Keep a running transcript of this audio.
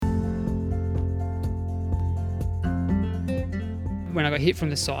when I got hit from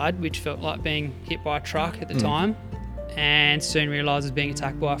the side, which felt like being hit by a truck at the time, and soon realised I was being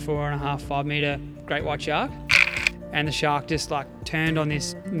attacked by a 4.5, 5 metre great white shark. And the shark just like turned on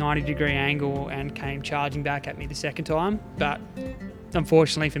this 90-degree angle and came charging back at me the second time. But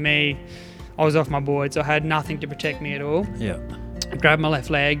unfortunately for me, I was off my board, so I had nothing to protect me at all. Yeah. I grabbed my left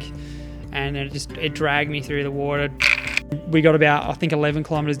leg and then it dragged me through the water. We got about, I think, 11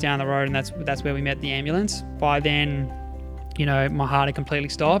 kilometres down the road, and that's where we met the ambulance. By then, you know, my heart had completely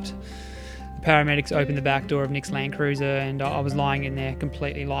stopped. The paramedics opened the back door of Nick's Land Cruiser, and I was lying in there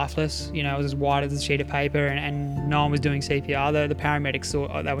completely lifeless. You know, I was as white as a sheet of paper, and no one was doing CPR. The paramedics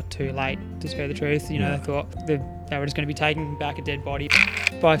thought they were too late, to tell the truth. You know, they thought they were just going to be taking back a dead body.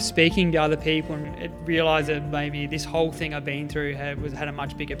 By speaking to other people, and realised that maybe this whole thing I've been through had a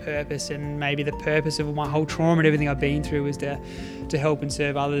much bigger purpose, and maybe the purpose of my whole trauma and everything I've been through was to help and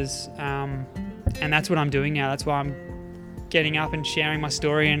serve others. And that's what I'm doing now. That's why I'm getting up and sharing my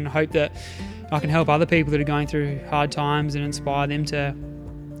story, and hope that I can help other people that are going through hard times and inspire them to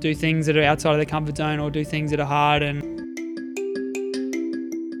do things that are outside of their comfort zone or do things that are hard. And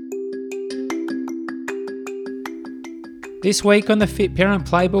This week on the Fit Parent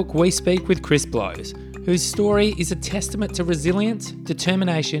Playbook, we speak with Chris Blows, whose story is a testament to resilience,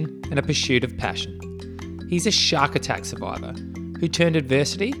 determination, and a pursuit of passion. He's a shark attack survivor who turned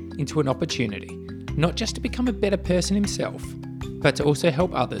adversity into an opportunity, not just to become a better person himself, but to also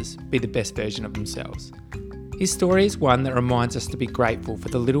help others be the best version of themselves. His story is one that reminds us to be grateful for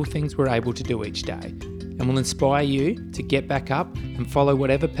the little things we're able to do each day, and will inspire you to get back up and follow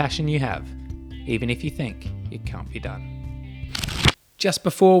whatever passion you have, even if you think it can't be done. Just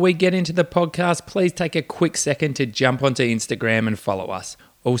before we get into the podcast, please take a quick second to jump onto Instagram and follow us.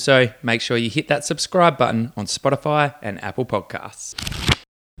 Also, make sure you hit that subscribe button on Spotify and Apple Podcasts.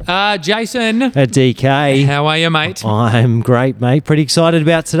 Jason. DK. How are you, mate? I'm great, mate. Pretty excited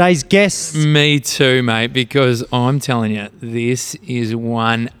about today's guest. Me too, mate, because I'm telling you, this is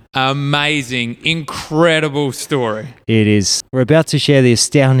one amazing, incredible story. It is. We're about to share the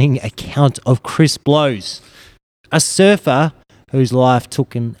astounding account of Chris Blows, a surfer whose life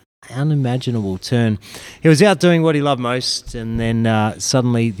took an unimaginable turn. He was out doing what he loved most, and then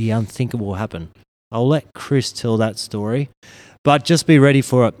suddenly the unthinkable happened. I'll let Chris tell that story, but just be ready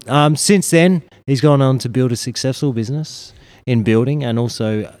for it. Since then, he's gone on to build a successful business in building and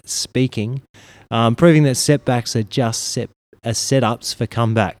also speaking, proving that setbacks are just setups for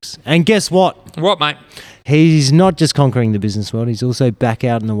comebacks. And guess what? What, mate? He's not just conquering the business world, he's also back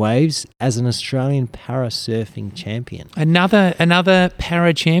out in the waves as an Australian para-surfing champion. Another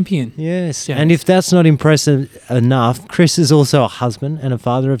para-champion. Yes, and if that's not impressive enough, Chris is also a husband and a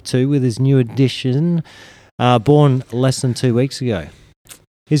father of two with his new addition, born less than 2 weeks ago.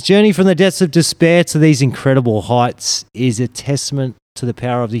 His journey from the depths of despair to these incredible heights is a testament to the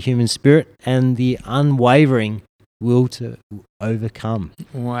power of the human spirit and the unwavering will to overcome.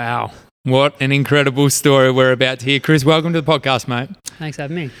 Wow. What an incredible story we're about to hear. Chris, welcome to the podcast, mate. thanks for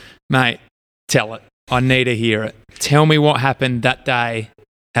having me. Mate, tell it. I need to hear it. Tell me what happened that day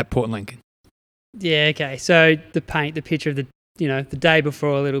at Port Lincoln. Yeah, okay. So the picture of the day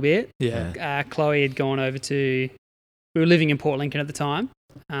before a little bit. Yeah. Chloe had gone over we were living in Port Lincoln at the time.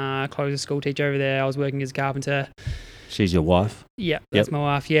 Chloe was a school teacher over there. I was working as a carpenter. She's your wife? Yeah, that's my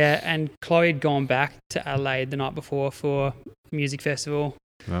wife, yeah. And Chloe had gone back to Adelaide the night before for a music festival.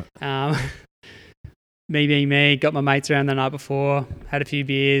 Right. Me being me, got my mates around the night before, had a few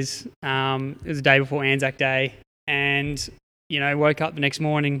beers. It was the day before Anzac Day, and woke up the next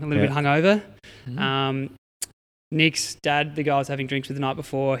morning a little bit hungover. Mm-hmm. Nick's dad, the guy I was having drinks with the night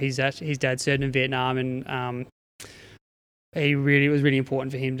before, his dad served in Vietnam, and it was really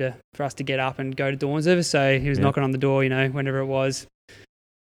important for us to get up and go to dawn service. So he was knocking on the door, whenever it was.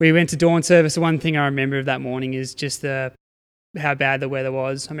 We went to dawn service. The one thing I remember of that morning is just how bad the weather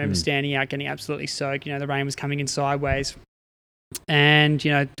was. I remember standing out, getting absolutely soaked. The rain was coming in sideways. And,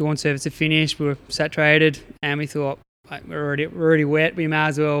 dawn service had finished. We were saturated, and we thought, we're already wet. We might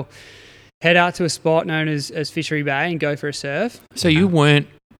as well head out to a spot known as Fishery Bay and go for a surf. So you weren't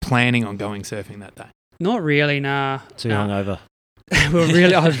planning on going surfing that day? Not really, nah. Hungover. I was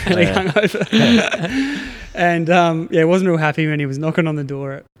really hungover. And, wasn't real happy when he was knocking on the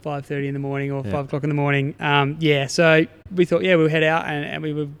door at 5:30 in the morning or 5 o'clock in the morning. So we thought, we'll head out, and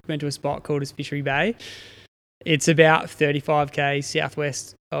we went to a spot called Fishery Bay. It's about 35k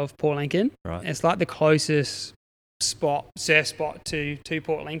southwest of Port Lincoln. Right. It's like the closest surf spot to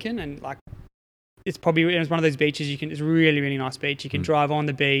Port Lincoln, and it's one of those beaches it's a really, really nice beach. You can drive on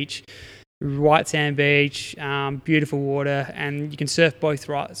the beach, white sand beach, beautiful water, and you can surf both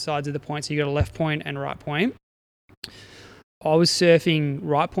right sides of the point. So you got a left point and right point. I was surfing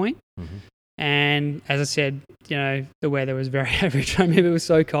right point. Mm-hmm. And as I said, the weather was very average. I remember it was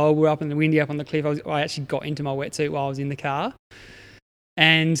so cold. We were up in the windy up on the cliff. I actually got into my wetsuit while I was in the car.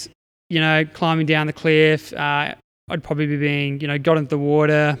 And, climbing down the cliff, I'd probably be got into the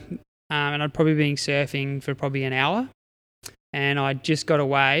water, and I'd probably been surfing for probably an hour. And I just got a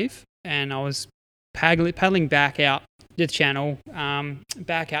wave, and I was paddling back out the channel,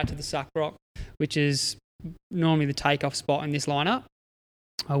 back out to the Suck Rock, which is normally the takeoff spot in this lineup.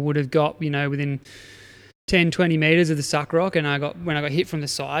 I would have got, within 10, 20 metres of the Suck Rock, and when I got hit from the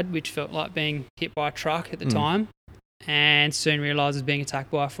side, which felt like being hit by a truck at the time, and soon realised I was being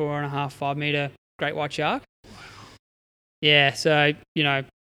attacked by a 4.5, 5 metre great white shark. Yeah, so,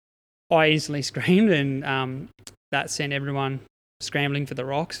 I instantly screamed, and that sent everyone scrambling for the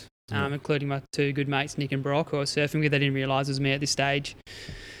rocks, including my two good mates, Nick and Brock, who I was surfing with. They didn't realise it was me at this stage.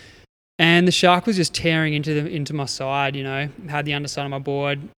 And the shark was just tearing into my side, had the underside of my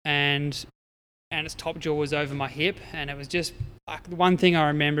board, and its top jaw was over my hip. And it was just like the one thing I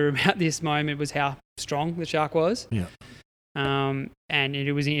remember about this moment was how strong the shark was. Yeah. And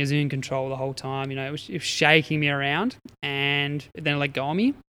it was in control the whole time. It was shaking me around, and then it let go of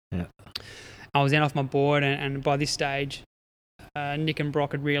me. Yeah. I was then off my board, and by this stage, Nick and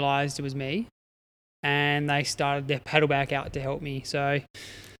Brock had realised it was me, and they started their paddle back out to help me. So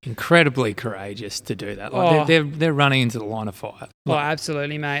incredibly courageous to do that. Like they're running into the line of fire.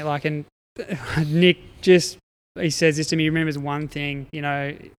 Absolutely, mate. And Nick he says this to me. He remembers one thing,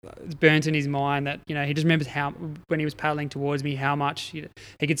 it's burnt in his mind that, he just remembers how, when he was paddling towards me, how much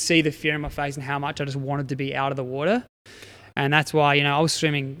he could see the fear in my face and how much I just wanted to be out of the water. And that's why, I was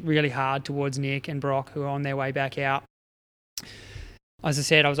swimming really hard towards Nick and Brock, who were on their way back out. As I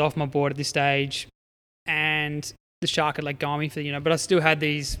said, I was off my board at this stage, and the shark had let go of me but I still had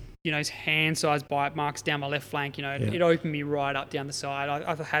these, hand-sized bite marks down my left flank. It opened me right up down the side.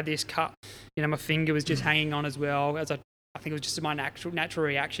 I had this cut. My finger was just hanging on as well. As I think it was just my natural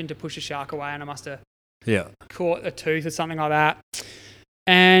reaction to push a shark away, and I must have caught a tooth or something like that.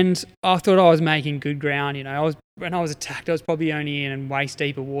 And I thought I was making good ground. When I was attacked, I was probably only in waist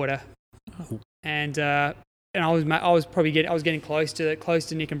deep of water, and I was getting close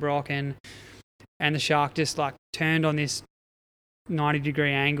to Nick and Brock, and the shark just turned on this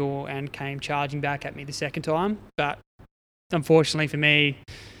 90-degree angle and came charging back at me the second time. But unfortunately for me,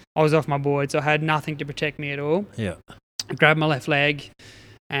 I was off my board, so I had nothing to protect me at all. Yeah. I grabbed my left leg,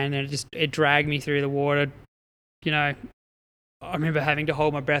 and then it dragged me through the water. I remember having to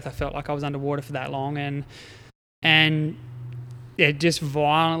hold my breath. I felt like I was underwater for that long, and it just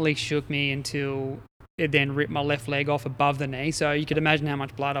violently shook me until it then ripped my left leg off above the knee. So you could imagine how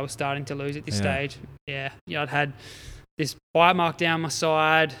much blood I was starting to lose at this stage. Yeah. I'd had this bite mark down my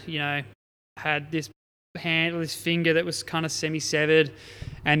side, had this finger that was kind of semi-severed,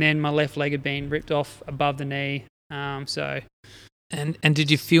 and then my left leg had been ripped off above the knee. And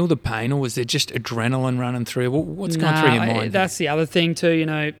did you feel the pain, or was there just adrenaline running through? What's going through your mind? That's the other thing too,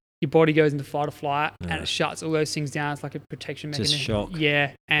 your body goes into fight or flight, and it shuts all those things down. It's like a protection mechanism. Just shock.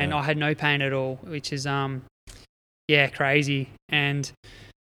 Yeah, and I had no pain at all, which is crazy. And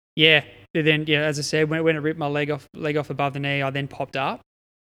then as I said, when it ripped my leg off above the knee, I then popped up,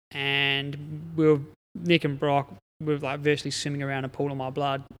 and Nick and Brock were virtually swimming around a pool of my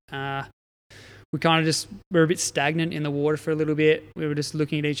blood. We kind of were a bit stagnant in the water for a little bit. We were just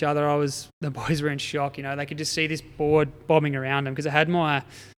looking at each other. The boys were in shock. They could just see this board bobbing around them, because I had my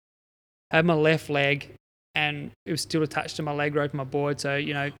left leg, and it was still attached to my leg rope and my board. So,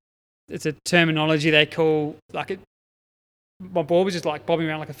 it's a terminology they call, my board was just bobbing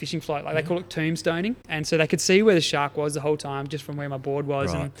around like a fishing float. They call it tombstoning. And so they could see where the shark was the whole time just from where my board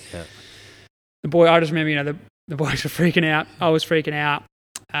was. Right. And I just remember, the boys were freaking out. I was freaking out.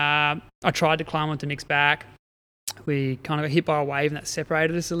 I tried to climb onto Nick's back. We kind of got hit by a wave, and that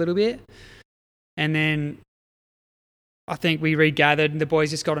separated us a little bit. And then I think we regathered, and the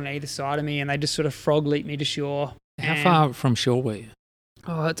boys just got on either side of me, and they just sort of frog leaped me to shore. How far from shore were you?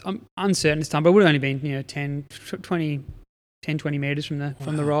 I'm uncertain this time, but it would have only been 10, 20 metres from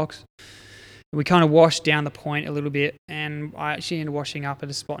the rocks. We kind of washed down the point a little bit, and I actually ended up washing up at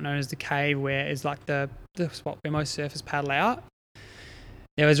a spot known as the cave, where it's the spot where most surfers paddle out.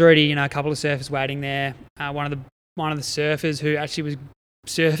 There was already a couple of surfers waiting there. One of the surfers who actually was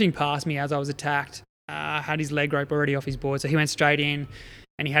surfing past me as I was attacked had his leg rope already off his board, so he went straight in,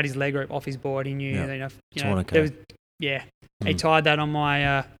 and he had his leg rope off his board. He knew he tied that on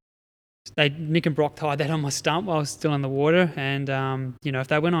my. Nick and Brock tied that on my stump while I was still in the water, and if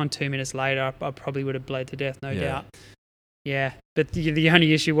they went on 2 minutes later, I probably would have bled to death, no doubt. Yeah, but the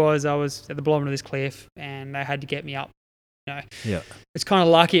only issue was I was at the bottom of this cliff, and they had to get me up Yeah. It's kind of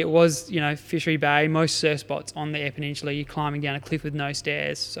lucky it was, Fishery Bay. Most surf spots on the Eyre Peninsula, you're climbing down a cliff with no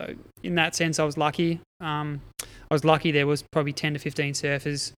stairs. So in that sense, I was lucky. I was lucky there was probably 10 to 15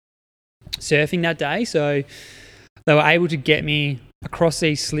 surfers surfing that day. So they were able to get me across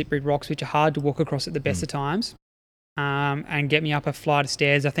these slippery rocks, which are hard to walk across at the best of times, and get me up a flight of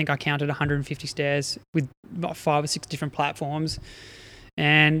stairs. I think I counted 150 stairs with about 5 or 6 different platforms.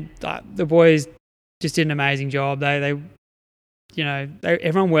 And the boys just did an amazing job. Everyone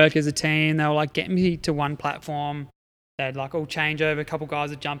worked as a team. They were like getting me to one platform. They'd like all change over. A couple guys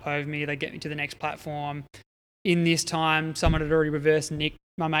would jump over me. They'd get me to the next platform. In this time, someone had already reversed Nick,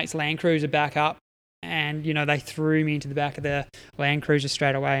 my mate's Land Cruiser, back up. And, they threw me into the back of the Land Cruiser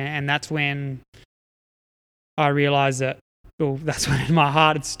straight away. And that's when I realised that's when my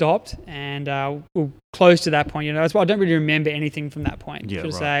heart had stopped. And close to that point, I don't really remember anything from that point. Yeah,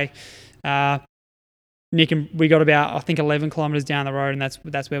 right. Say, Nick and we got about, I think, 11 kilometres down the road, and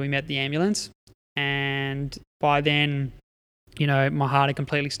that's where we met the ambulance. And by then, my heart had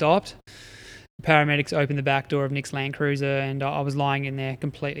completely stopped. The paramedics opened the back door of Nick's Land Cruiser, and I was lying in there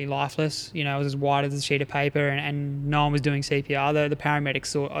completely lifeless. It was as white as a sheet of paper, and no one was doing CPR. The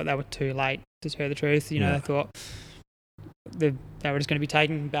paramedics thought they were too late, to tell the truth. They thought they were just going to be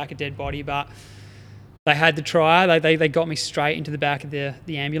taking back a dead body, but they had to try. They got me straight into the back of the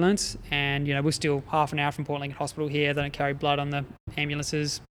ambulance, and we're still half an hour from Port Lincoln Hospital here. They don't carry blood on the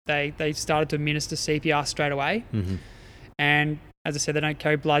ambulances. They started to administer CPR straight away, and as I said, they don't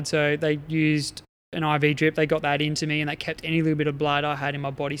carry blood, so they used an IV drip. They got that into me, and they kept any little bit of blood I had in my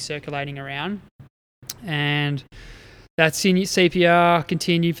body circulating around. And that CPR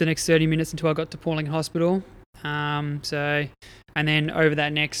continued for the next 30 minutes until I got to Port Lincoln Hospital. And then over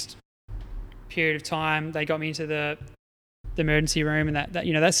that next period of time, they got me into the emergency room, and that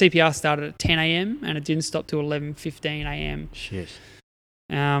CPR started at 10 a.m. and it didn't stop till 11:15 a.m. Shit.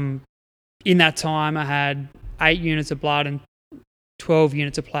 In that time, I had 8 units of blood and 12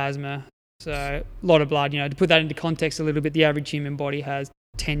 units of plasma. So a lot of blood. To put that into context a little bit, the average human body has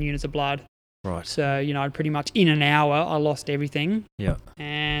 10 units of blood. Right. So I'd pretty much in an hour I lost everything. Yeah.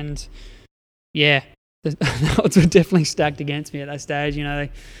 And the odds were definitely stacked against me at that stage.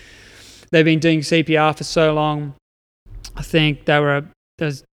 They've been doing CPR for so long. I think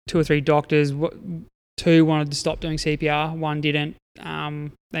there's 2 or 3 doctors. 2 wanted to stop doing CPR. 1 didn't.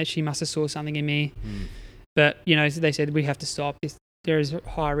 She must have saw something in me. But, they said we have to stop. There is a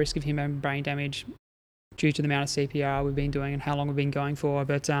high risk of him having brain damage due to the amount of CPR we've been doing and how long we've been going for.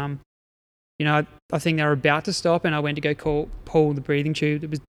 But, I think they were about to stop, and I went to go pull the breathing tube that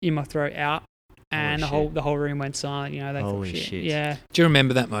was in my throat out. And the whole room went silent. They Holy thought, shit. Yeah. Do you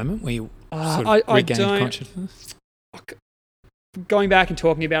remember that moment where you regained consciousness? Going back and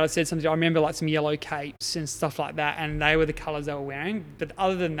talking about it, said something. I remember like some yellow capes and stuff like that, and they were the colours they were wearing. But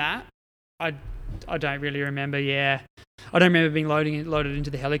other than that, I don't really remember. Yeah, I don't remember being loaded into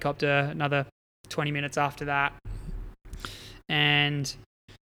the helicopter. Another 20 minutes after that, and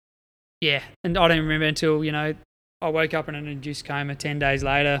I don't remember until I woke up in an induced coma 10 days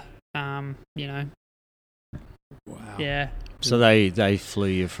later. Wow. Yeah. So they flew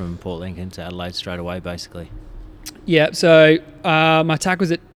you from Port Lincoln to Adelaide straight away, basically. Yeah. So my attack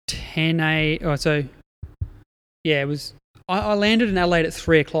was at 10 a.m. Oh, so it was. I landed in Adelaide at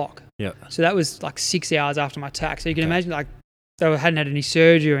 3:00. Yeah. So that was like 6 hours after my attack. So you can imagine, like, they hadn't had any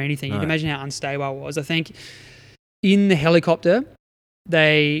surgery or anything. You can imagine how unstable I was. I think in the helicopter,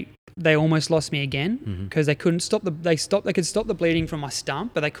 they almost lost me again because they couldn't stop they could stop the bleeding from my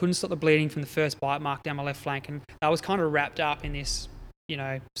stump, but they couldn't stop the bleeding from the first bite mark down my left flank, and I was kind of wrapped up in this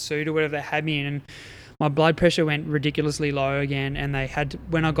suit or whatever they had me in, and my blood pressure went ridiculously low again, and they had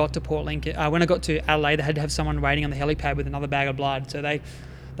when I got to Port Lincoln, when I got to Adelaide, they had to have someone waiting on the helipad with another bag of blood, so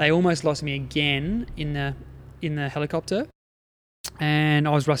they almost lost me again in the helicopter, and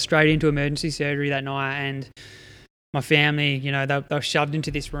I was rushed straight into emergency surgery that night, and my family, they were shoved into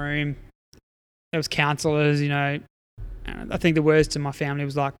this room. There was counsellors, and I think the worst to my family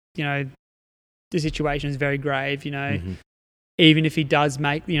was like, the situation is very grave, Even if he does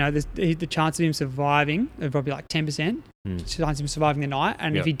make, the chance of him surviving are probably like 10%, chance of him surviving the night.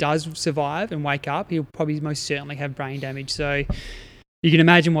 And if he does survive and wake up, he'll probably most certainly have brain damage. So you can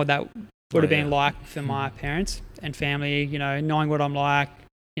imagine what that would have been like for my parents and family, knowing what I'm like,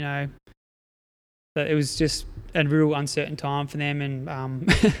 but it was just a real uncertain time for them.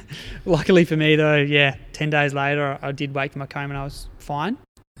 And luckily for me, though, 10 days later, I did wake from my coma and I was fine.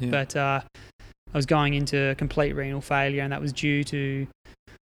 Yeah. But I was going into complete renal failure, and that was due to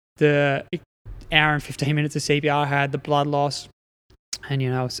the hour and 15 minutes of CPR I had, the blood loss, And,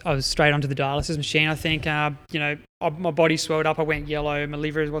 I was straight onto the dialysis machine. I think, my body swelled up. I went yellow. My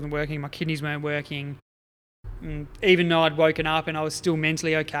liver wasn't working. My kidneys weren't working. And even though I'd woken up and I was still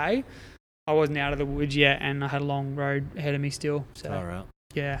mentally okay, I wasn't out of the woods yet, and I had a long road ahead of me still. So, All right.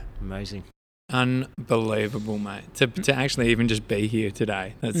 Yeah. Amazing. Unbelievable, mate. To actually even just be here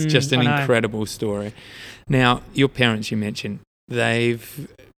today. That's just an incredible story. Now, your parents, you mentioned, they've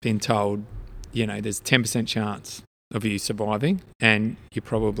been told, there's a 10% chance of you surviving, and you're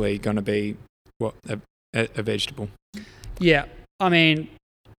probably going to be, a vegetable. Yeah. I mean,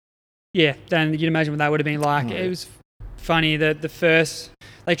 yeah, then you can imagine what that would have been like. It was funny that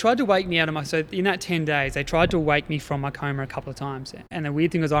they tried to wake me out of so in that 10 days, they tried to wake me from my coma a couple of times. And the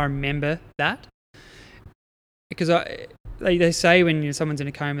weird thing was I remember that because they say when someone's in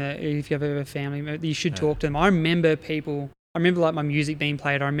a coma, if you have a family, you should talk to them. I remember like my music being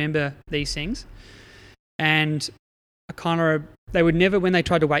played. I remember these things. And they would never, when they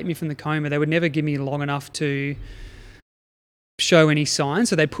tried to wake me from the coma, they would never give me long enough to show any signs.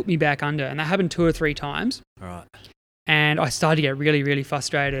 So they put me back under, and that happened 2 or 3 times. All right. And I started to get really, really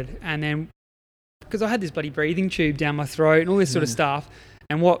frustrated. And then because I had this bloody breathing tube down my throat and all this sort of stuff.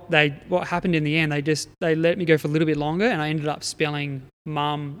 And what happened in the end, they let me go for a little bit longer, and I ended up spelling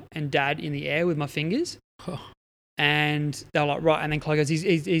mum and dad in the air with my fingers. Oh. And they were like, right. And then Chloe goes,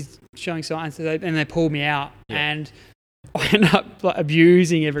 he's showing signs. And they pulled me out. Yeah. And I ended up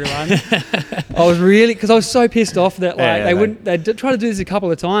abusing everyone. I was really, because I was so pissed off that they tried to do this a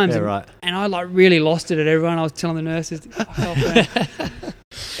couple of times. Yeah, right. And I really lost it at everyone. I was telling the nurses,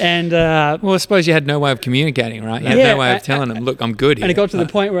 and well, I suppose you had no way of communicating, right? You had no way of telling them, look, I'm good here. And it got to the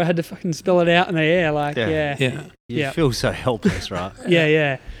point where I had to fucking spell it out in the air, You feel so helpless, right?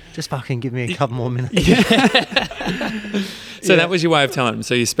 Yeah. Just fucking give me a couple more minutes. So that was your way of telling them.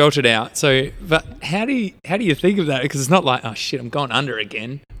 So you spelt it out. So, but how do you think of that? Because it's not like, oh shit, I'm going under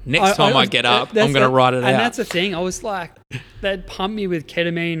again. Next time I get up, I'm going to write it out. And that's the thing. I was like, they'd pump me with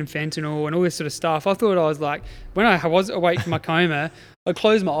ketamine and fentanyl and all this sort of stuff. I thought I was like, when I was awake from my coma, I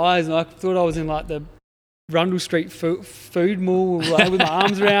closed my eyes and I thought I was in like the Rundle Street food mall, like, with my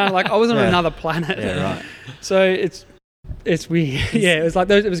arms around. Like I was on another planet. Yeah, right. So it's weird. Yeah, it was like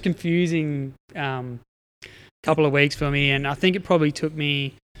it was a confusing couple of weeks for me, and I think it probably took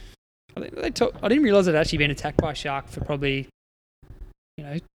me. I didn't realize I'd actually been attacked by a shark for probably,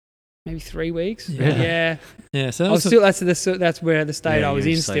 maybe 3 weeks. Yeah. So I was still. That's where the state I was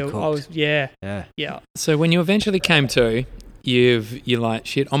in. So still, cooked. I was. Yeah. So when you eventually came to, you're like,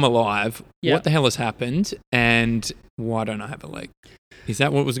 shit, I'm alive. Yep. What the hell has happened? And why don't I have a leg? Is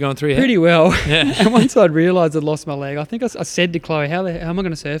that what was going through your head? Pretty well. Yeah. And once I'd realised I'd lost my leg, I think I said to Chloe, how am I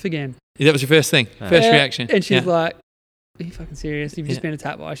going to surf again? That was your first thing, first reaction. And she's like, are you fucking serious? You've just been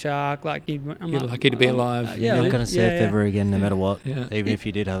attacked by a shark. Like, you're lucky to be alive. You're not going to surf ever again, no matter what, even if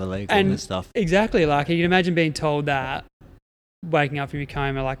you did have a leg and all this stuff. Exactly. Like, you can imagine being told that, waking up from your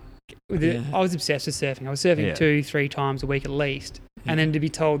coma, like, I was obsessed with surfing. I was surfing 2-3 times a week at least. And then to be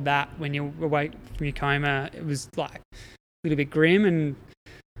told that when you're awake from your coma, it was like a little bit grim. And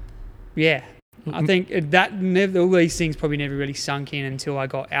I think all these things probably never really sunk in until I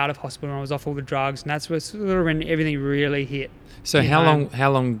got out of hospital and I was off all the drugs. And that's when everything really hit. So how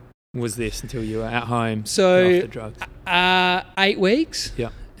long was this until you were at home off the drugs? 8 weeks. Yeah.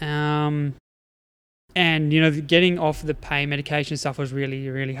 And getting off the pain medication stuff was really,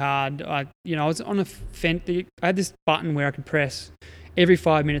 really hard. I was on I had this button where I could press every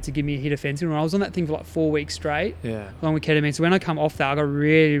 5 minutes to give me a hit of fentanyl. And I was on that thing for like 4 weeks straight, along with ketamine. So when I come off that, I got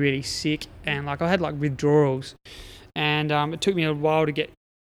really, really sick, and like I had like withdrawals, and it took me a while to get,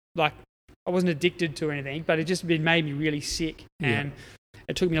 like, I wasn't addicted to anything, but it made me really sick, and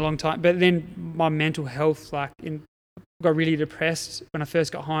it took me a long time. But then my mental health, got really depressed when I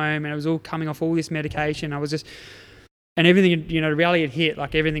first got home, and it was all coming off all this medication. I was just, and everything, the reality had hit,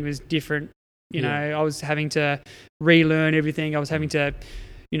 like everything was different. I was having to relearn everything. I was having to,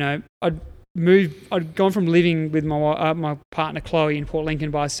 I'd gone from living with my partner Chloe in Port Lincoln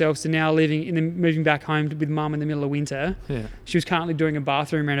by herself to now moving back home with mum in the middle of winter. Yeah. She was currently doing a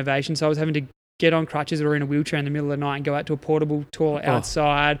bathroom renovation, so I was having to get on crutches or in a wheelchair in the middle of the night and go out to a portable toilet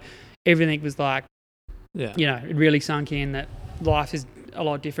outside. Everything was like, it really sunk in that life is a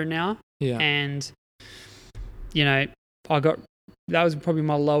lot different now. Yeah. And, that was probably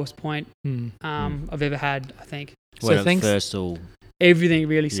my lowest point I've ever had, I think. Everything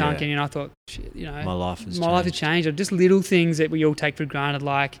really sunk in, and I thought, shit, my life has changed. Just little things that we all take for granted,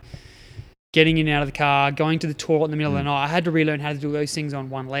 like getting in and out of the car, going to the toilet in the middle of the night. I had to relearn how to do those things on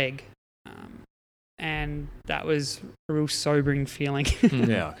one leg. and that was a real sobering feeling.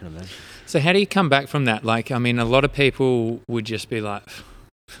 Yeah, I can imagine. So how do you come back from that? Like, I mean, a lot of people would just be like,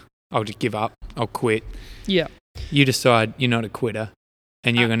 I'll just give up. I'll quit. Yeah. You decide you're not a quitter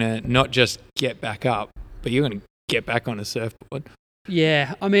and you're going to not just get back up, but you're going to get back on a surfboard.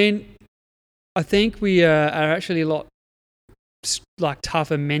 Yeah. I mean, I think we are actually a lot like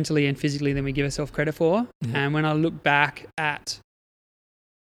tougher mentally and physically than we give ourselves credit for. Yeah. And when I look back at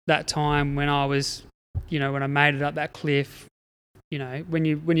that time when I was, when I made it up that cliff, when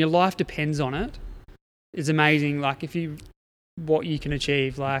your life depends on it, it's amazing. Like what you can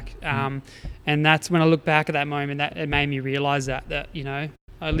achieve. Like, and that's when I look back at that moment that it made me realize that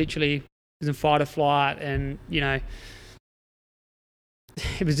I literally was in fight or flight, and it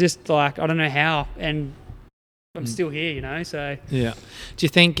was just like I don't know how, and I'm still here. So yeah. Do you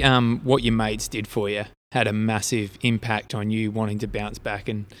think what your mates did for you had a massive impact on you wanting to bounce back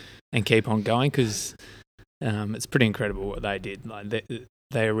and keep on going? Because it's pretty incredible what they did. Like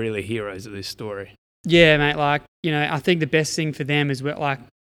they are really heroes of this story. Yeah, mate. Like I think the best thing for them as well.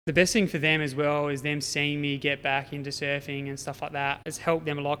 Is them seeing me get back into surfing and stuff like that. Has helped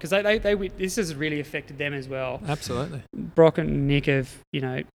them a lot because they this has really affected them as well. Absolutely. Brock and Nick have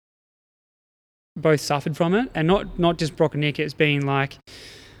both suffered from it, and not just Brock and Nick. It's been like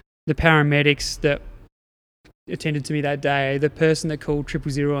the paramedics that attended to me that day, the person that called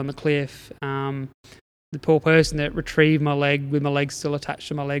 000 on the cliff, the poor person that retrieved my leg with my leg still attached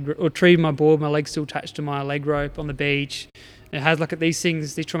to my leg, or retrieved my board, my leg still attached to my leg rope on the beach. It has like these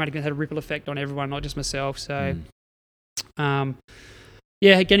things, these traumatic events had a ripple effect on everyone, not just myself. So,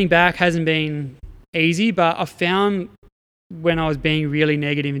 getting back hasn't been easy, but I found when I was being really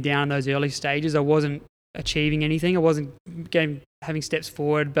negative and down in those early stages, I wasn't achieving anything. I wasn't having steps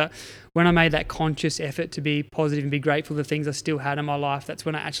forward. But when I made that conscious effort to be positive and be grateful for the things I still had in my life, that's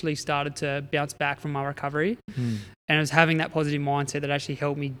when I actually started to bounce back from my recovery. And it was having that positive mindset that actually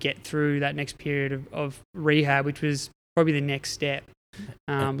helped me get through that next period of rehab, which was probably the next step.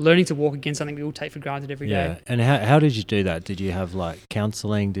 Learning to walk again, something we all take for granted every day. And how did you do that? Did you have like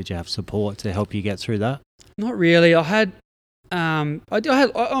counselling? Did you have support to help you get through that? Not really. I had I'm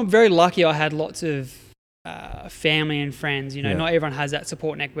very lucky. I had lots of family and friends. Not everyone has that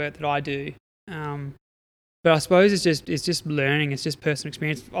support network that I do. But I suppose it's just learning. It's just personal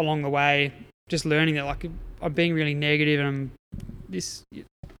experience along the way. Just learning that like I'm being really negative and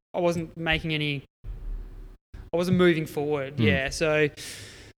I wasn't moving forward. So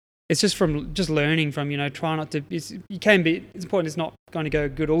it's just learning from try not to. It's important. It's not going to go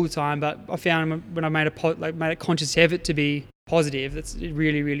good all the time. But I found when I made a conscious effort to be positive, it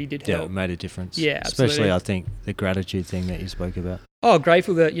really, really did help. Yeah, it made a difference. Yeah, absolutely. Especially I think the gratitude thing that you spoke about. Oh,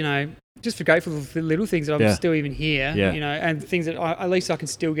 grateful that grateful for the little things that I'm still even here. Yeah. And things that at least I can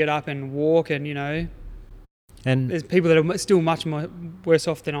still get up and walk and And there's people that are still much more worse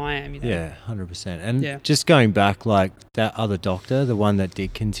off than I am. Yeah, 100%. And just going back, like that other doctor, the one that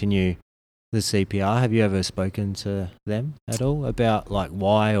did continue the CPR, have you ever spoken to them at all about like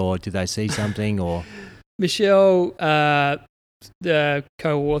why, or did they see something? Or Michelle, the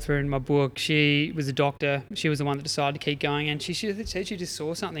co-author in my book, she was a doctor. She was the one that decided to keep going, and she said she just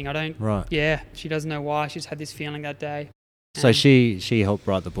saw something. Right. Yeah, she doesn't know why. She just had this feeling that day. So she helped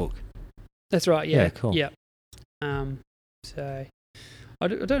write the book. That's right. Yeah. Yeah. Cool. Yeah. So I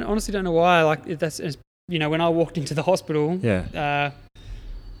honestly don't know why. Like that's when I walked into the hospital,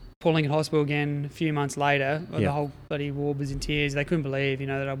 Pauline in hospital again a few months later, the whole bloody ward was in tears. They couldn't believe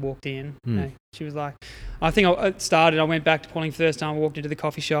that I walked in. She was like, I think I went back to Pauline first time. I walked into the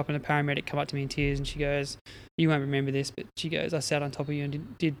coffee shop and a paramedic come up to me in tears and she goes, "You won't remember this, but she goes, I sat on top of you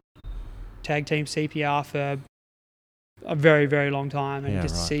and did tag team CPR for a very, very long time, and to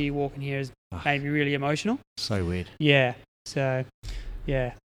see you walking here has made me really emotional." So weird. Yeah. So,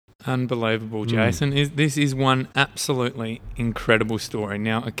 yeah. Unbelievable, Jason. This is one absolutely incredible story.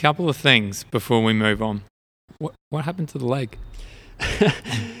 Now, a couple of things before we move on. What happened to the leg?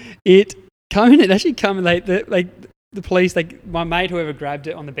 It actually come like the police. My mate, whoever grabbed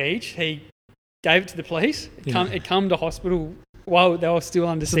it on the beach, he gave it to the police. It come to hospital while they were still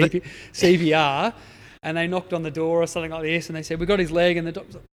under CPR. And they knocked on the door or something like this, and they said, "We got his leg." And the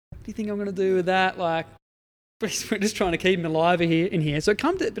doctor's like, "What do you think I'm going to do with that?" Like, we're just trying to keep him alive in here. So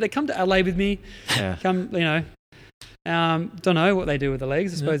they come to Adelaide with me. Yeah. Don't know what they do with the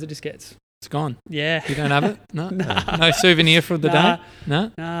legs. I suppose it just gets. It's gone. Yeah. You don't have it? No. No souvenir for the day.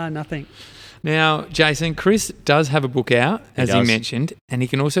 No. Nah, nothing. Now, Jason, Chris does have a book out, as he does. mentioned, and he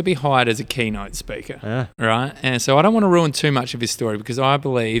can also be hired as a keynote speaker, Yeah. right? And so I don't want to ruin too much of his story because I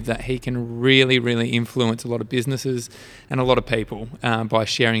believe that he can really, really influence a lot of businesses and a lot of people by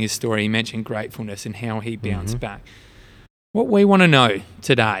sharing his story. He mentioned gratefulness and how he bounced back. What we want to know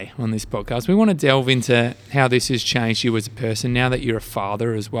today on this podcast, we want to delve into how this has changed you as a person now that you're a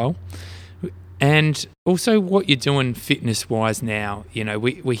father as well. And also what you're doing fitness-wise now. You know,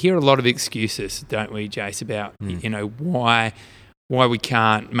 we hear a lot of excuses, don't we, Jace, about, you know, why we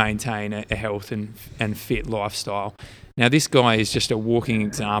can't maintain a health and fit lifestyle. Now, this guy is just a walking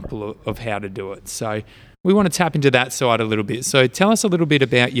example of how to do it. So we want to tap into that side a little bit. So tell us a little bit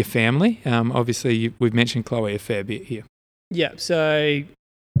about your family. Obviously, we've mentioned Chloe a fair bit here. Yeah, so I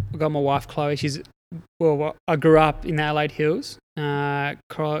got my wife, Chloe. I grew up in the Adelaide Hills.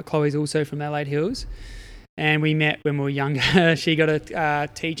 Chloe's also from the Adelaide Hills. And we met when we were younger. She got a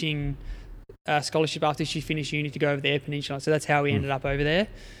teaching scholarship after she finished uni to go over the Eyre Peninsula. So that's how we ended up over there.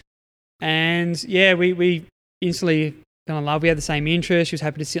 And yeah, we instantly fell in love. We had the same interests. She was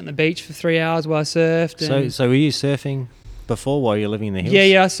happy to sit on the beach for 3 hours while I surfed. So were you surfing before while you're living in the hills?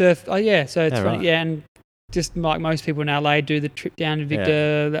 Yeah, I surfed. Oh, yeah. So it's funny. Right. Yeah, and just like most people in Adelaide, do the trip down to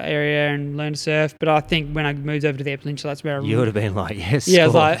Victor, the area, and learn to surf. But I think when I moved over to the Eyre Peninsula, that's where You would have been like, yes. it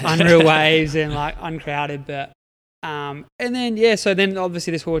was like unreal waves and like uncrowded. But and then so then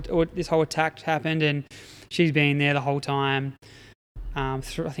obviously this whole attack happened, and she's been there the whole time. I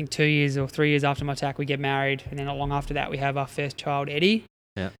think 2 years or 3 years after my attack, we get married, and then not long after that, we have our first child, Eddie,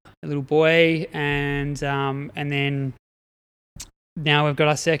 a little boy, and then. Now we've got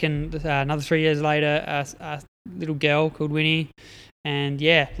our second, another 3 years later, a little girl called Winnie. And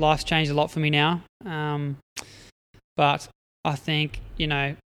yeah, life's changed a lot for me now. But I think, you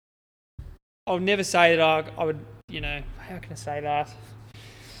know, I would never say that I would, you know, how can I say that?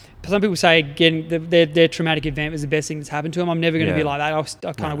 Some people say getting their traumatic event was the best thing that's happened to them. I'm never going to be like that.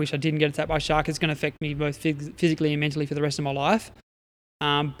 I kind of wish I didn't get attacked by a shark. It's going to affect me both physically and mentally for the rest of my life.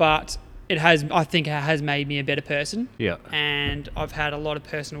 But I think it has made me a better person. Yeah. And I've had a lot of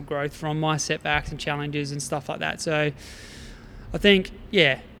personal growth from my setbacks and challenges and stuff like that. So I think,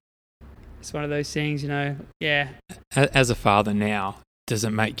 it's one of those things, you know, As a father now, does it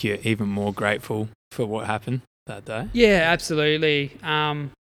make you even more grateful for what happened that day? Yeah, absolutely.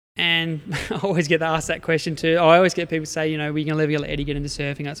 And I always get asked that question too. I always get people say, you know, we're going to let Eddie get into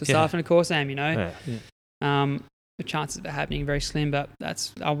surfing, that sort of stuff. And of course I am, you know. Yeah. The chances of it happening are very slim, but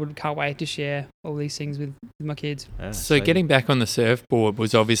can't wait to share all these things with my kids. So getting back on the surfboard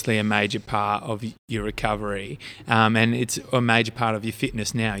was obviously a major part of your recovery, and it's a major part of your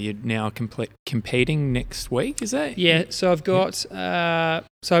fitness now. You're now competing next week, is that? Yeah. So I've got so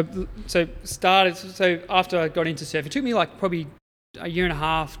after I got into surfing, it took me like probably a year and a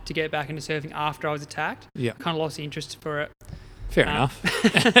half to get back into surfing after I was attacked. Yeah. Kind of lost the interest for it. Fair enough.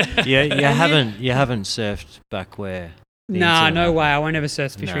 You haven't surfed back where? No way. I won't ever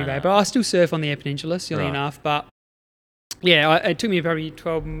surf Fishery Bay, but I still surf on the Eyre Peninsula, silly enough. But yeah, it took me probably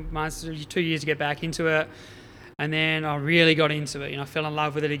 12 months, 2 years to get back into it, and then I really got into it. You know, I fell in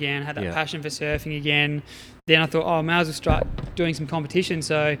love with it again, had that passion for surfing again. Then I thought, I might as well start doing some competition.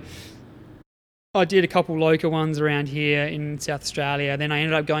 So I did a couple local ones around here in South Australia. Then I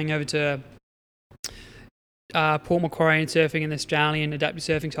ended up going over to Port Macquarie and surfing in the Australian adaptive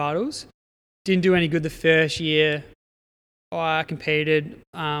surfing titles. Didn't do any good the first year I competed.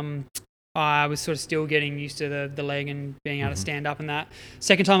 I was sort of still getting used to the leg and being able to stand up and that.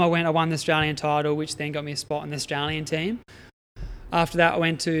 Second time I went, I won the Australian title, which then got me a spot in the Australian team. After that, I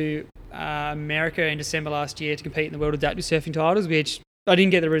went to America in December last year to compete in the World Adaptive Surfing titles, which I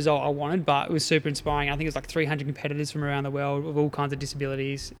didn't get the result I wanted, but it was super inspiring. I think it was like 300 competitors from around the world of all kinds of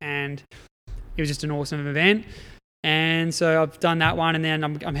disabilities, and it was just an awesome event. And so I've done that one, and then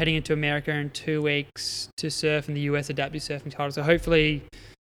I'm heading into America in 2 weeks to surf in the US Adaptive Surfing title. So hopefully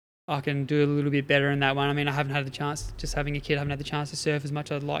I can do a little bit better in that one. I mean, I haven't had the chance, just having a kid, I haven't had the chance to surf as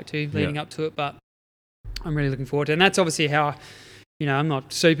much as I'd like to leading up to it, but I'm really looking forward to it. And that's obviously how, you know, I'm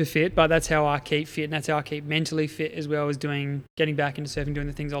not super fit, but that's how I keep fit, and that's how I keep mentally fit as well as getting back into surfing, doing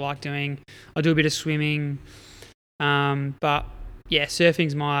the things I like doing. I do a bit of swimming, but yeah,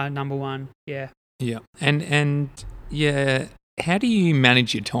 surfing's my number one. Yeah. Yeah. And yeah, how do you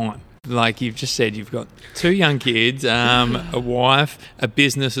manage your time? Like you've just said, you've got 2 young kids, a wife, a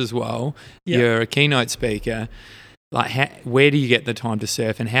business as well. Yep. You're a keynote speaker. Like, where do you get the time to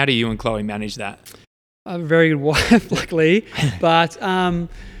surf, and how do you and Chloe manage that? I have a very good wife, luckily. But,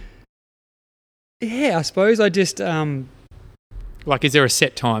 yeah, I suppose I just Like, is there a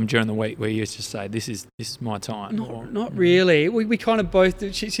set time during the week where you just say, this is my time? Not really. We kind of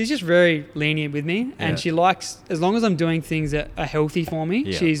both, she's just very lenient with me, and she likes, as long as I'm doing things that are healthy for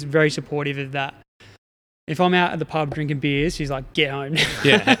me, she's very supportive of that. If I'm out at the pub drinking beers, she's like, get home.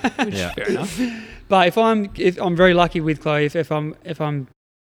 Yeah, fair enough. But if I'm very lucky with Chloe, if I'm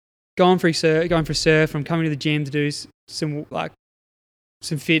going for surf, I'm coming to the gym to do some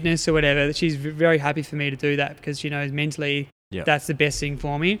fitness or whatever, she's very happy for me to do that, because she knows mentally that's the best thing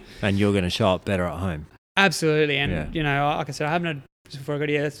for me. And you're going to show up better at home. Absolutely. And, you know, like I said, I haven't had, before I got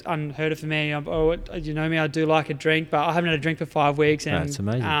here, it's unheard of for me. You know me, I do like a drink, but I haven't had a drink for 5 weeks. And that's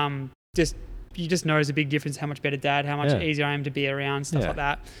amazing. You just notice a big difference, how much better dad, how much easier I am to be around, stuff like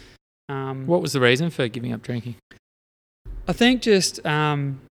that. What was the reason for giving up drinking? I think just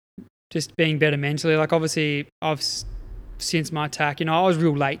being better mentally. Like, obviously, since my attack, you know, I was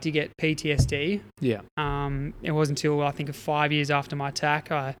real late to get PTSD. Yeah. It wasn't until, I think, 5 years after my attack,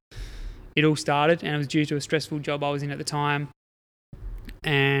 it all started, and it was due to a stressful job I was in at the time.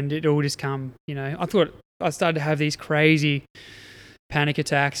 And it all just come, you know, I thought I started to have these crazy panic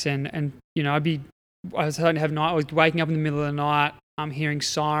attacks, and you know, I was starting to have I was waking up in the middle of the night, hearing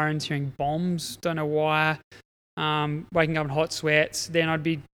sirens, hearing bombs, don't know why, waking up in hot sweats. Then I'd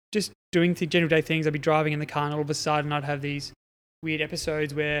be just doing general day things. I'd be driving in the car, and all of a sudden I'd have these weird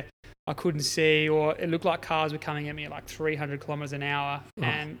episodes where I couldn't see, or it looked like cars were coming at me at like 300 kilometers an hour,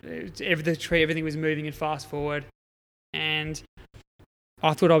 and everything was moving in fast forward, and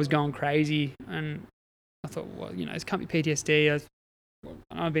I thought I was going crazy. And I thought, well, you know, this can't be PTSD.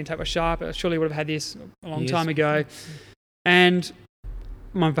 I've been taken by sharp. I surely would have had this a long time ago. And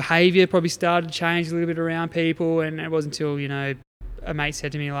my behaviour probably started to change a little bit around people, and it wasn't until, you know, a mate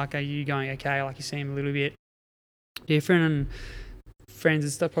said to me, like, are you going okay? Like, you seem a little bit different, and friends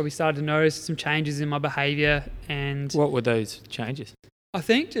and stuff probably started to notice some changes in my behaviour. And what were those changes? I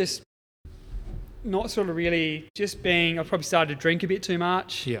think just not sort of really just being, I probably started to drink a bit too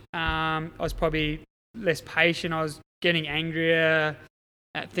much. Yeah. I was probably less patient. I was getting angrier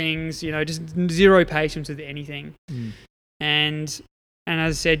at things, you know, just zero patience with anything. And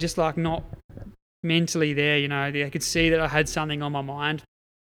as I said, just like not mentally there, you know, I could see that I had something on my mind.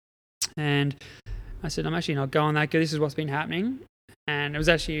 And I said, I'm actually not going that good. This is what's been happening. And it was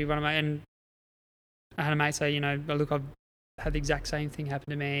actually and I had a mate say, you know, look, I've had the exact same thing happen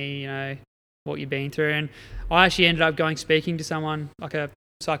to me, you know, what you've been through. And I actually ended up speaking to someone, like a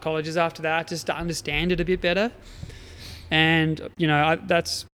psychologist, after that, just to understand it a bit better. And, you know,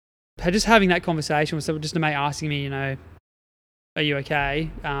 just having that conversation with someone, just a mate asking me, you know, are you okay,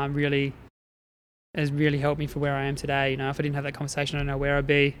 really has really helped me for where I am today. You know, if I didn't have that conversation, I don't know where I'd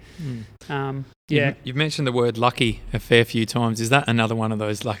be. You've mentioned the word lucky a fair few times. Is that another one of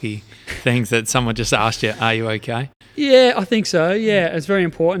those lucky things that someone just asked you, are you okay? Yeah, I think so. Yeah, it's very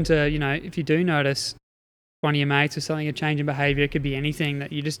important to, you know, if you do notice one of your mates or something, a change in behaviour, it could be anything,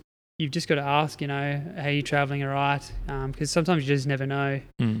 that you've just got to ask, you know, how are you travelling all right? Because sometimes you just never know.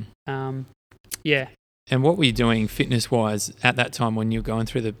 Yeah. And what were you doing fitness-wise at that time when you were going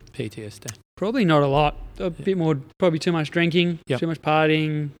through the PTSD? Probably not a lot. A bit more, probably too much drinking, too much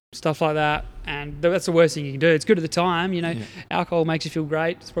partying, stuff like that. And that's the worst thing you can do. It's good at the time, you know. Alcohol makes you feel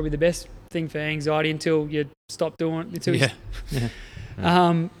great. It's probably the best thing for anxiety until you stop doing it.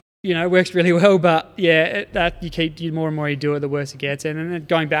 You know, it works really well, but the more and more you do it, the worse it gets. And then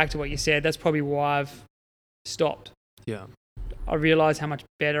going back to what you said, that's probably why I've stopped. Yeah. I realise how much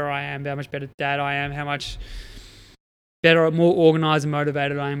better I am, how much better dad I am, how much better, more organised and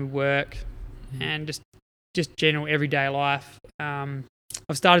motivated I am at work, and just general everyday life. I've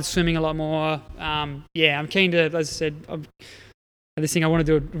started swimming a lot more. I'm keen to, as I said, this thing I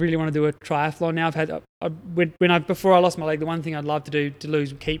really want to do a triathlon now. Before I lost my leg, the one thing I'd love to do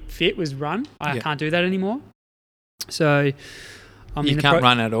to keep fit was run. I can't do that anymore. So you can't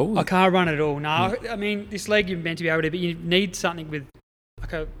run at all? I can't run at all. No, I mean, this leg you're meant to be able to, but you need something with,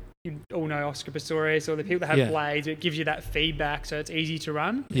 like you all know Oscar Pistorius, or the people that have blades. It gives you that feedback, so it's easy to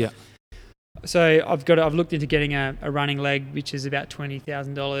run. Yeah. So I've looked into getting a running leg, which is about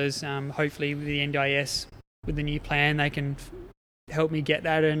 $20,000. Hopefully with the NDIS, with the new plan, they can help me get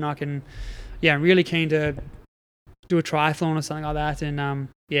that, and I can, I'm really keen to do a triathlon or something like that, and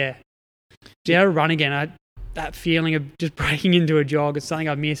run again. That feeling of just breaking into a jog is something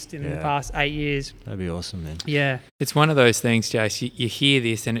I've missed in the past 8 years. That'd be awesome, man. Yeah. It's one of those things, Jace, you hear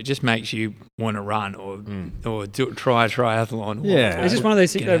this and it just makes you want to run or try a triathlon. Yeah. It's just one of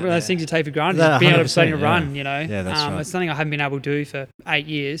those things you take for granted, just being able to run, you know. Yeah, that's right. It's something I haven't been able to do for 8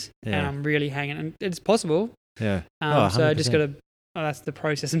 years, and I'm really hanging, and it's possible. Yeah. So I just got to, that's the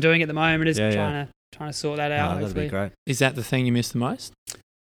process I'm doing at the moment, is trying to trying to sort that out. That'd Hopefully, be great. Is that the thing you miss the most?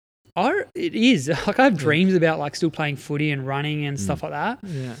 It is. Like I have dreams about like still playing footy and running and stuff like that.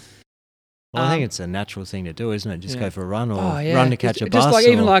 Yeah. Well, I think it's a natural thing to do, isn't it? Just go for a run or yeah. run to catch a bus. Just like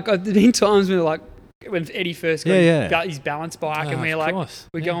even like there's been times where like when Eddie first got his balance bike and we're like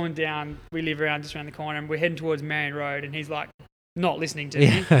we're going down. We live just around the corner and we're heading towards Marion Road and he's like not listening to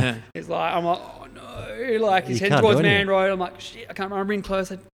me. It's like I'm like, oh no, like he's heading towards Marion Road. I'm like, shit, I can't remember. I'm bringing close.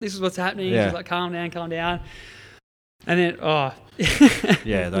 This is what's happening. He's like, calm down. And then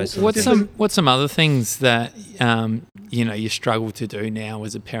those. What's some other things that you struggle to do now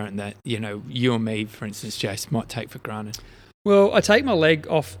as a parent that you and me, for instance, Jace, might take for granted? Well, I take my leg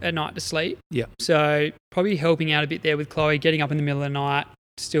off at night to sleep. Yeah. So probably helping out a bit there with Chloe, getting up in the middle of the night,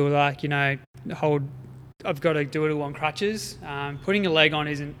 still like I've got to do it all on crutches. Putting a leg on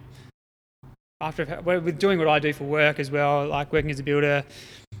isn't with doing what I do for work as well, like working as a builder.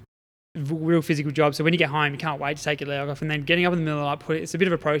 Real physical job. So when you get home, you can't wait to take your leg off, and then getting up in the middle of the night, it's a bit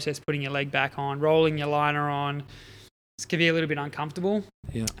of a process putting your leg back on, rolling your liner on. It can be a little bit uncomfortable.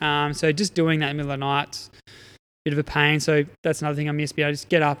 Yeah. So just doing that in the middle of the night, bit of a pain. So that's another thing I miss. Be able to just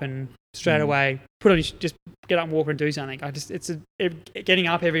get up and straight away just get up and walk and do something. Getting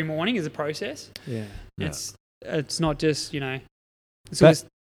up every morning is a process. Yeah. It's not just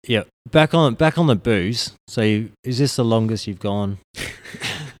Back on the booze. So is this the longest you've gone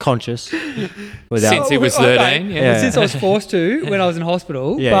conscious since he was 13? Since I was forced to when I was in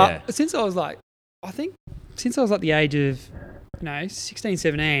hospital. Since I was like the age of 16,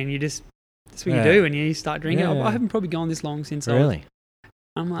 17, that's what you do when you start drinking. I haven't probably gone this long since really.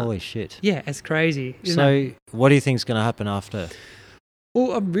 I'm like, holy shit. Yeah, it's crazy. So what do you think's going to happen after?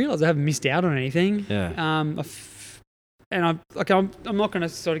 Well, I realised I haven't missed out on anything. Yeah. I'm not going to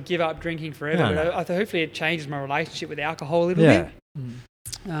sort of give up drinking forever. But hopefully it changes my relationship with alcohol a little bit.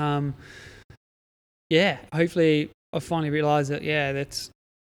 Hopefully I finally realise that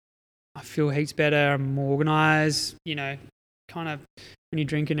I feel heaps better. I'm more organised. Kind of when you're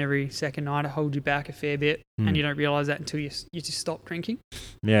drinking every second night, it holds you back a fair bit, and you don't realise that until you just stop drinking.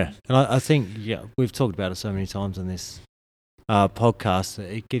 Yeah, and I think we've talked about it so many times on this podcast.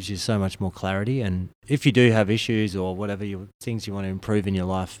 It gives you so much more clarity, and if you do have issues or whatever things you want to improve in your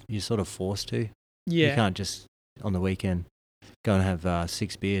life, you're sort of forced to. Yeah, you can't just on the weekend go and have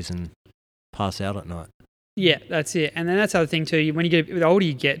 6 beers and pass out at night. Yeah, that's it. And then that's the other thing too. When you get the older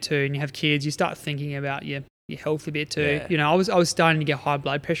you get to, and you have kids, you start thinking about your health a bit too. Yeah. I was starting to get high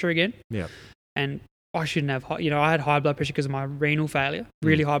blood pressure again. Yeah, and I shouldn't have. I had high blood pressure because of my renal failure.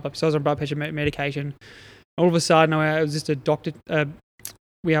 Really high blood pressure. So I was on blood pressure medication. All of a sudden, I was just a doctor. I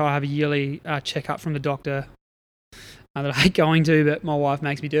have a yearly checkup from the doctor that I hate going to, but my wife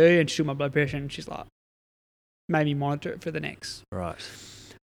makes me do, and she took my blood pressure, and she's like, made me monitor it for the next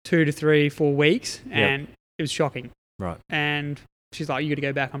 2 to 3, 4 weeks, and it was shocking. Right. And she's like, you got to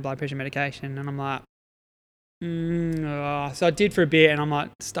go back on blood pressure medication, and I'm like, so I did for a bit, and I'm like,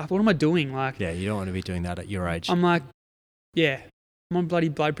 stuff. What am I doing? Like, yeah, you don't want to be doing that at your age. I'm like, I'm on bloody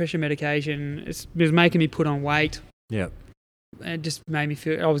blood pressure medication. It was making me put on weight. Yeah. It just made me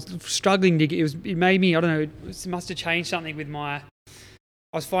feel, I was struggling to get, it made me, I don't know, it must have changed something with I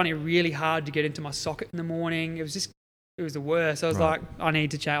was finding it really hard to get into my socket in the morning. It was the worst. I was like, I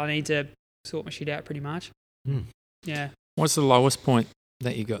need to sort my shit out pretty much. Yeah. What's the lowest point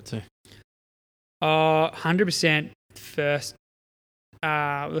that you got to? 100% first,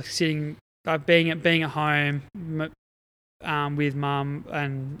 being at home with mum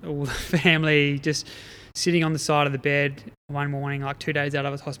and all the family, just sitting on the side of the bed one morning, like 2 days out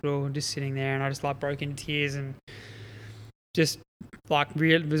of the hospital, just sitting there, and I just like broke into tears and just like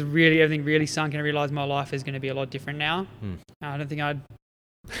everything really sunk, and I realised my life is going to be a lot different now. I don't think I'd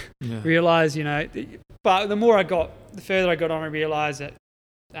realise, but the further I got on, I realised that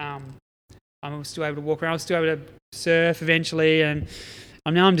I'm still able to walk around, I was still able to surf eventually, and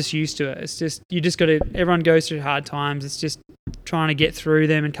I'm just used to it. It's just, you just got to, everyone goes through hard times. It's just trying to get through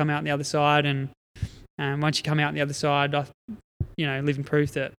them and come out on the other side. And once you come out on the other side, living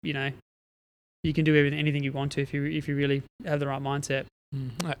proof that, you can do anything you want to if you really have the right mindset.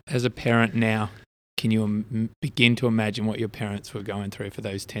 As a parent now, can you begin to imagine what your parents were going through for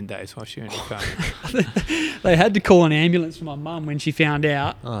those 10 days while she was in your car? They had to call an ambulance for my mum when she found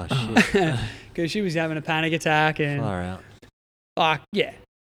out. Oh, shit. Because she was having a panic attack. And far out.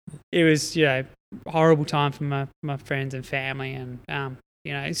 It was, horrible time for my friends and family, and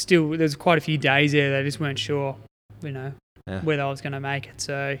still there's quite a few days there they just weren't sure, whether I was going to make it.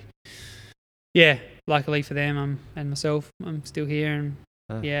 So, luckily for them and myself, I'm still here, and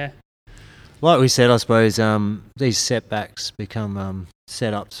like we said, I suppose these setbacks become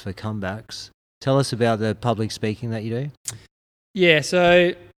setups for comebacks. Tell us about the public speaking that you do. Yeah,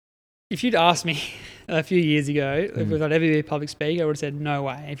 so if you'd asked me a few years ago if I'd ever be a public speaker, I would have said no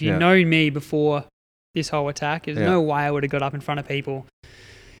way. If you'd known me before this whole attack, there's no way I would have got up in front of people.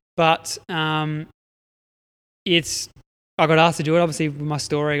 But I got asked to do it. Obviously, with my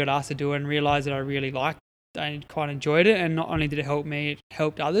story, I got asked to do it and realised that I really quite enjoyed it. And not only did it help me, it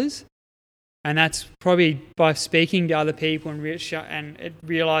helped others. And that's probably by speaking to other people and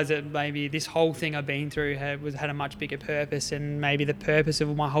realised that maybe this whole thing I've been through had a much bigger purpose, and maybe the purpose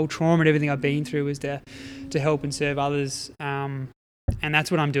of my whole trauma and everything I've been through was to help and serve others. And that's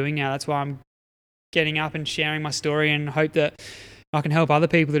what I'm doing now. That's why I'm getting up and sharing my story, and hope that I can help other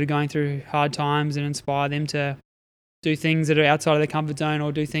people that are going through hard times and inspire them to do things that are outside of their comfort zone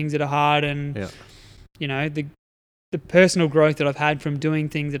or do things that are hard. And the personal growth that I've had from doing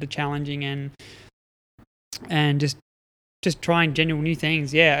things that are challenging and just trying genuine new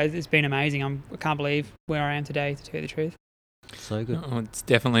things. Yeah, it's been amazing. I can't believe where I am today, to tell you the truth. So good. Oh, it's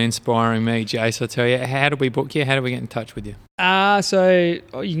definitely inspiring me, Jace. I tell you, how do we book you? How do we get in touch with you? So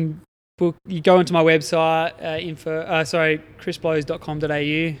you can book. You go onto my website,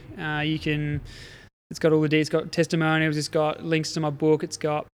 chrisblows.com.au. You can. It's got all the details. It's got testimonials. It's got links to my book. It's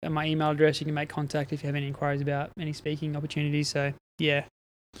got my email address. You can make contact if you have any inquiries about any speaking opportunities. So, yeah.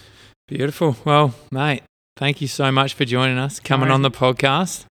 Beautiful. Well, mate, thank you so much for joining us, coming on the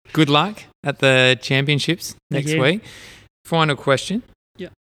podcast. Good luck at the championships next week. Final question. Yeah.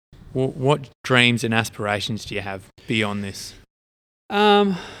 What dreams and aspirations do you have beyond this?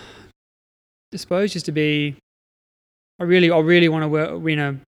 I suppose just to be. I really want to win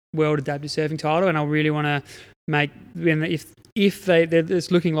a World Adaptive Surfing title, and I really want to make, if it's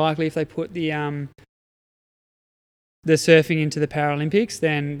looking likely if they put the surfing into the Paralympics,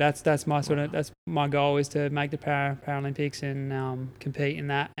 then that's my goal, is to make the Paralympics and compete in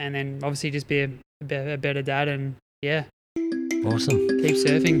that, and then obviously just be a better dad, and awesome, keep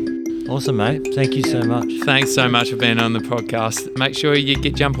surfing. Awesome, mate. Thank you so much. Thanks so much for being on the podcast. Make sure you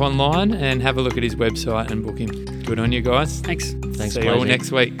jump online and have a look at his website and book him. Good on you guys. Thanks. See you all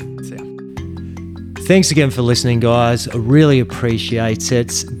next week. See ya. Thanks again for listening, guys. I really appreciate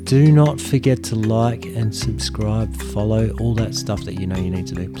it. Do not forget to like and subscribe, follow, all that stuff that you know you need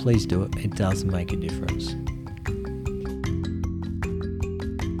to do. Please do it. It does make a difference.